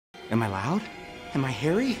Am I loud? Am I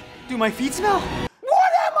hairy? Do my feet smell?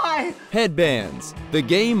 What am I? Hedbanz, the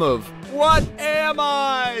game of What Am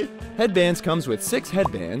I? Hedbanz comes with 6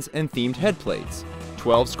 headbands and themed head plates,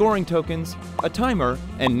 12 scoring tokens, a timer,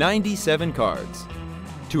 and 97 cards.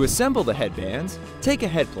 To assemble the headbands, take a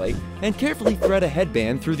head plate and carefully thread a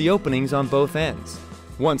headband through the openings on both ends.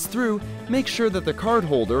 Once through, make sure that the card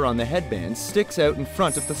holder on the headband sticks out in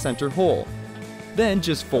front of the center hole. Then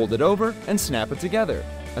just fold it over and snap it together.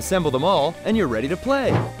 Assemble them all and you're ready to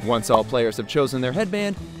play. Once all players have chosen their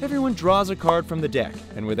headband, everyone draws a card from the deck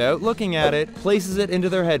and without looking at it, places it into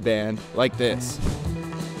their headband like this.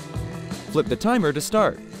 Flip the timer to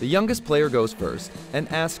start. The youngest player goes first and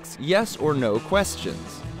asks yes or no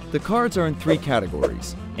questions. The cards are in 3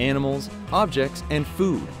 categories: animals, objects, and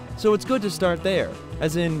food. So it's good to start there,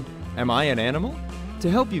 as in, am I an animal? To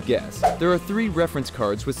help you guess, there are 3 reference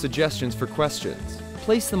cards with suggestions for questions.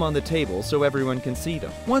 Place them on the table so everyone can see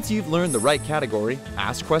them. Once you've learned the right category,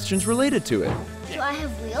 ask questions related to it. Do I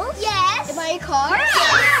have wheels? Yes. Am I a car?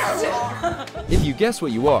 Yes. If you guess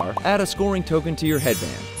what you are, add a scoring token to your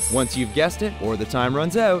headband. Once you've guessed it, or the time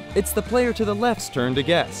runs out, it's the player to the left's turn to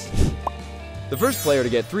guess. The first player to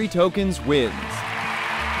get 3 tokens wins.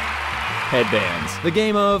 Hedbanz, the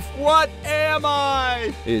game of What Am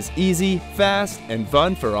I? Is easy, fast, and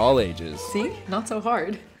fun for all ages. See? Not so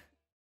hard.